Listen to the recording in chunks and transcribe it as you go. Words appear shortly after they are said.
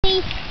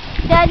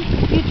then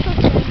you took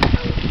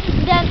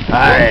him. Then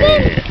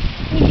Aye.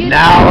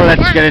 Now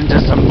let's get into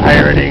some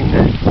pirating.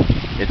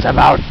 It's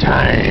about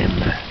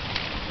time.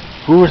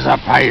 Who's a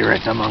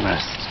pirate among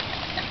us?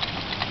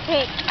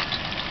 Hey.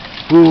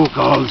 Who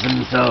calls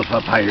himself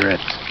a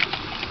pirate?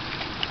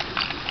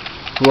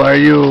 Who are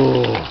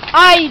you?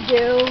 I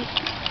do.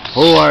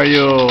 Who are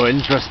you?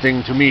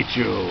 Interesting to meet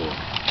you.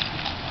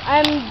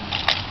 I'm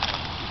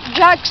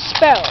Jack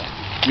Sparrow.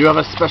 You have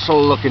a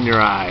special look in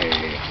your eye.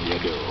 You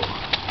do.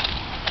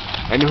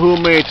 And who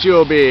may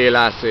you be,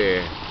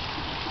 lassie?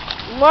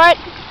 What?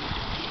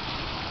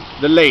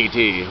 The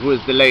lady. Who is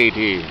the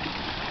lady?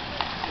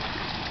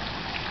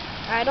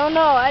 I don't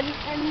know.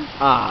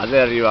 Ah,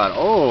 there you are.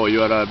 Oh,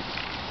 you are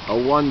a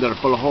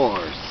wonderful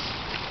horse.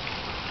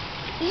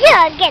 You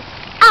get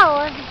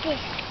out of this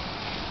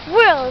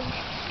world.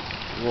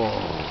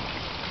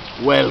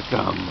 Whoa.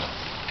 Welcome.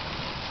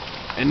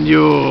 And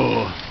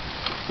you?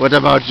 What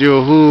about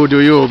you? Who do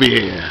you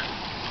be?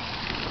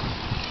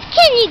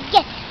 Can you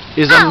get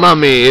Is out? a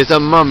mummy. Is a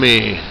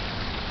mummy.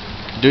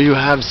 Do you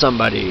have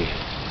somebody?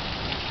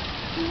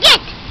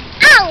 Get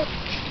out!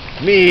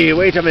 Me,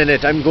 wait a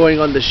minute. I'm going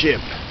on the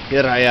ship.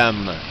 Here I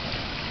am.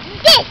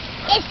 This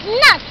is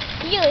not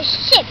your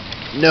ship.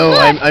 No,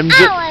 Get I'm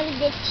out of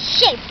this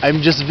ship.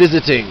 I'm just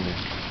visiting.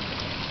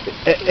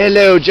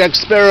 Hello, Jack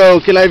Sparrow.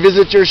 Can I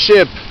visit your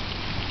ship?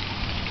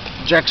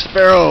 Jack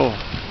Sparrow.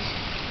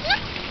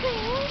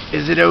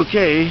 Is it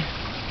okay?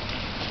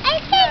 I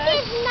think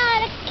it's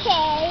not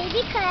okay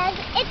because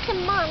it's a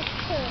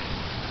monster.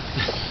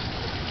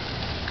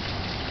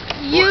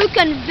 You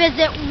can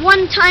visit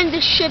one time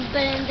the ship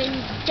and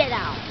then get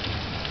out.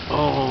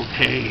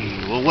 Okay.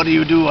 Well, what do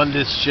you do on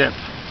this ship?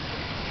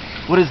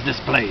 What is this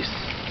place?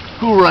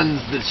 Who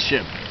runs this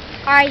ship?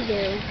 I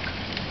do.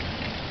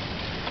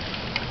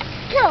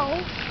 So,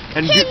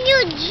 And can you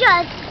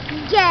just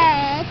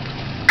get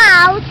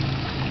out?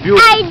 beau-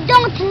 I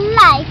don't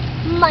like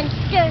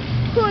monster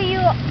who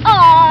you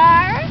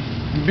are.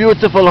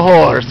 beautiful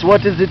horse,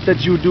 what is it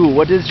that you do?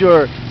 What is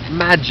your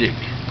magic?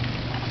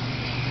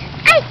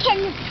 I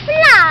can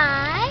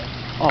fly.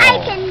 Oh. I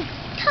can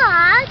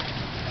talk.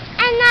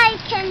 And I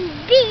can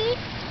be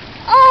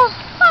a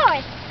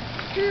horse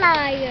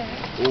flyer.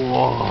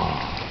 Whoa.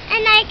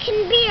 And I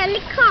can be a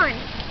licorn.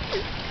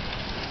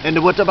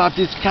 And what about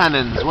these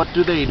cannons? What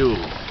do they do?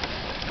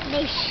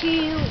 They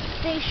shoot.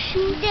 They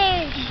shoot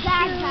their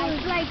bad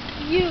guys like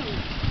you.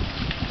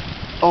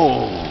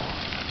 Oh,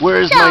 where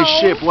is So- my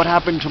ship? What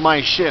happened to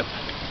my ship?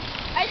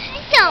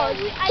 So,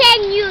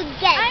 can you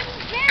get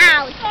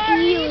out,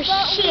 you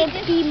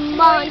shifty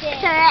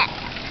monster?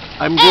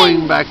 I'm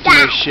going back to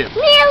my ship.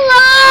 Me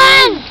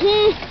alone!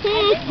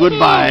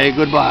 Goodbye,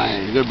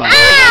 goodbye, goodbye.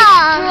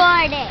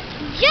 Destroyed it.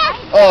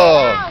 Just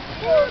Oh,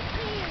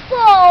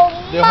 so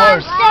The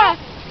horse.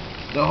 monster.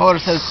 the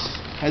horse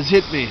has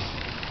hit me.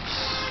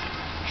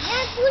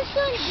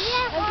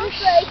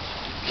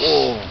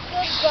 Oh,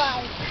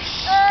 Goodbye.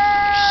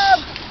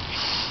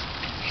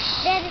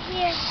 They're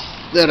here.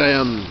 there I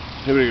am.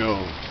 Here we go.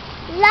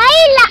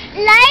 Layla.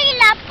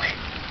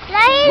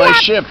 My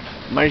ship,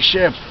 my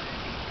ship.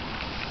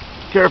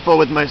 Careful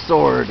with my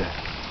sword.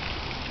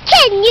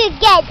 Can you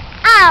get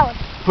out?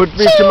 Put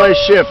me to my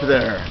ship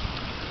there.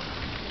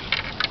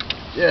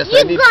 Yes, You're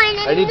I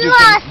gonna need to.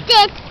 lost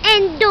it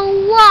in the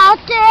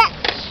water.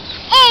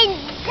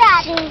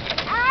 Exactly.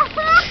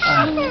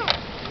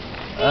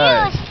 You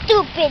Alright.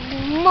 stupid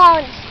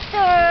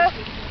monster.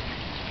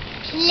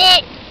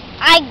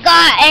 I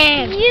got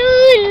him.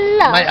 You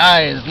love. My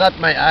eyes, not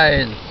my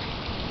eyes.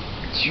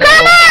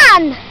 Come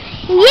on!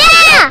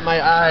 Yeah! My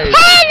eyes.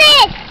 Have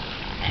it!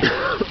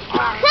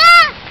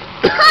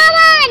 Come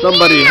on!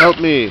 Somebody yeah. help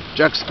me.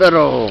 Jack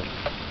Sparrow.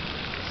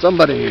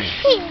 Somebody.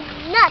 He's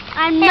not.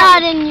 I'm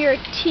not in your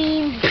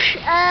team.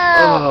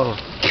 Oh.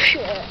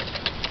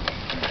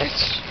 Can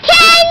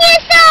you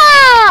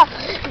saw?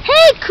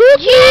 Hey,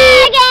 Cookie!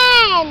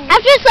 Again!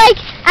 I'm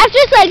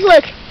just like,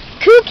 look.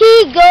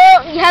 Cookie,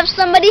 go. You have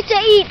somebody to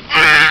eat.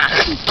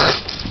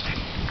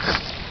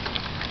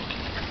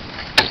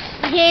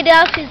 He ate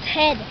off his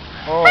head.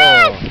 Oh.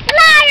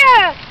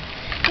 Liar!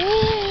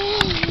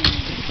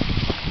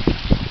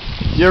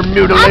 You're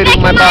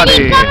mutilating my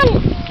body.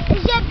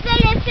 Je peux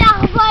le faire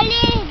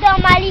voler dans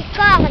ma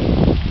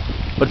licorne.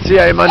 But see,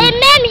 I'm Et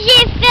même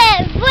j'ai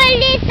fait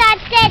voler sa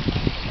tête.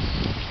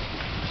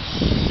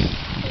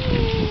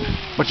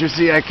 But you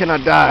see, I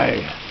cannot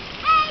die.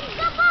 Hey,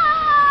 come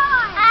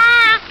on!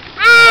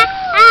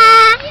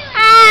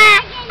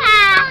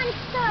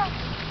 Monster!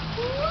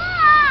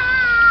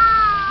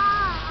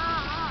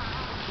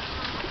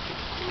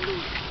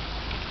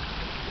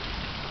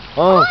 Oh.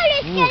 Oh,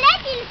 le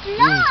squelette il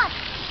flotte!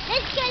 Le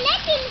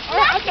squelette il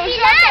flotte!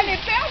 Attention à les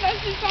perdre, hein,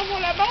 s'ils s'en vont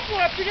là-bas, on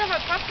pourra plus les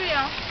rattraper.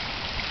 Hein.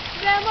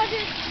 Ben, moi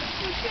j'ai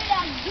touché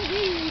la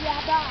grille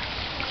là-bas.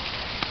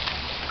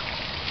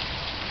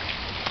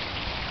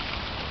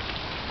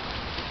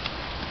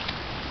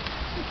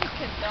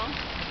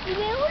 Il est où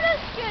le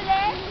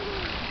squelette?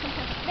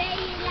 Ben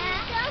il est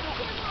là.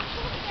 C'est mon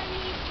tour de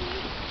ici.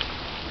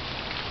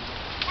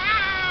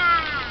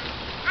 Ah!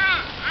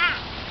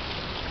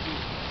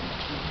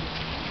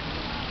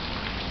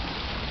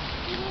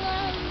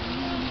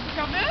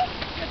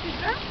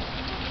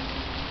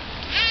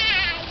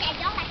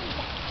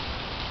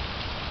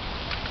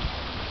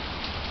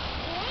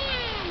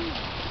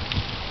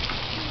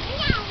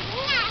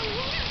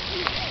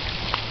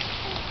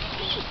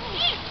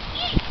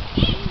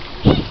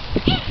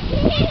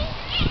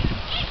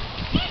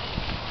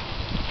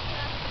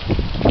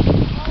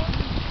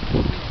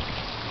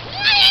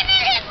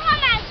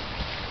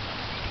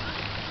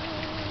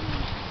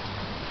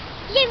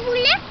 Apportez-vous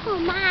le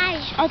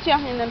fromage. Ah tiens,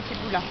 il y en a un petit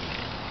bout là.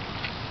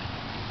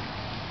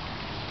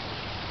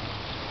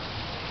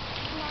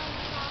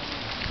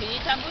 Finis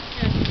ta bouche.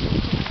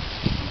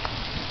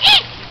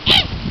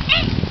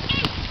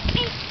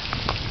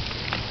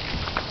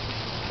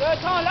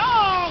 Ce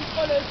temps-là,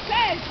 entre le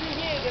 16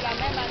 juillet de la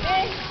même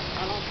année,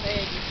 à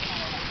l'entrée du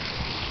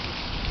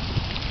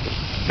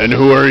And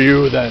who are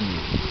you then?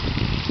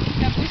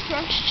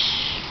 Pousse-toi.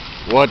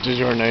 What is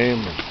your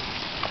name?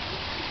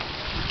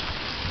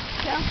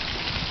 Tiens.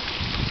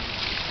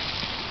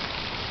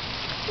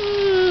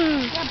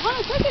 Hmm. Tiens, prends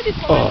le sac et des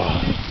fromages.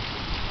 Oh.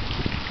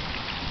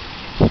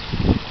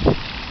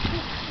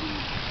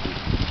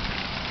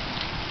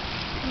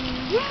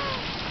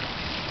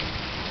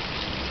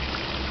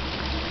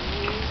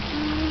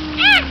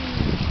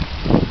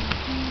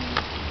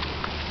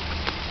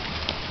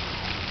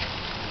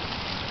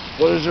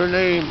 What is your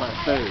name, I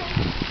say?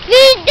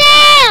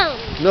 Fidel!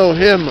 No,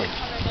 him.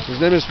 His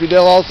name is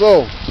Fidel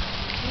also.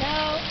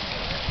 No.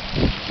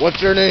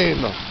 What's your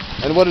name?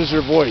 And what is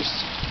your voice?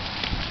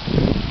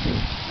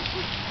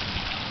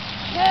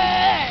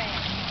 Hey.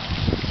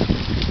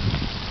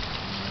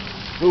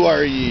 Who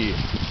are ye?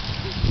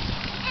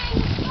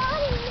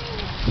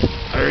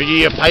 Are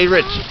ye a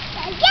pirate?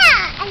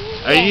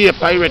 Yeah. Are ye a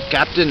pirate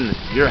captain?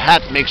 Your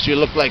hat makes you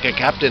look like a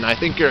captain. I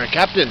think you're a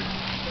captain.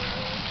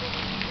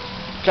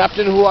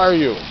 Captain, who are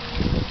you?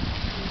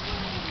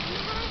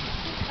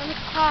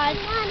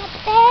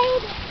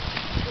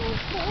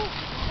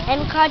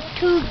 I'm called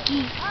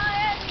Toogie.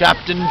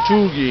 Captain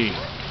Toogie.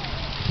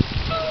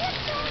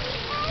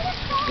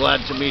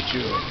 Glad to meet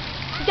you.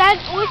 Dad,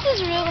 what's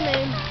his real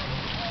name?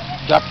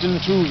 Captain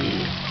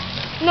Toogie.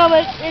 No,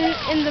 but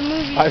in the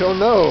movie. I don't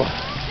know.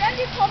 Tiens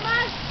du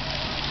fromage.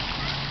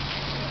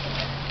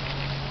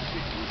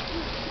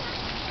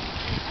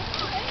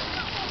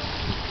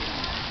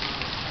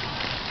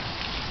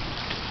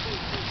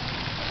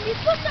 Il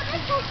faut se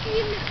mettre au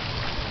film.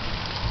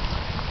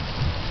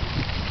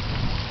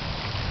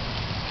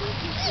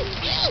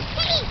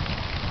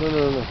 No, no,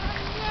 no.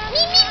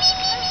 Mi, mi, mi,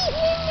 mi,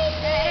 mi, mi,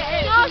 mi.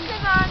 Non, c'est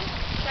bon.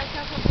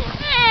 Chacun son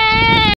tour.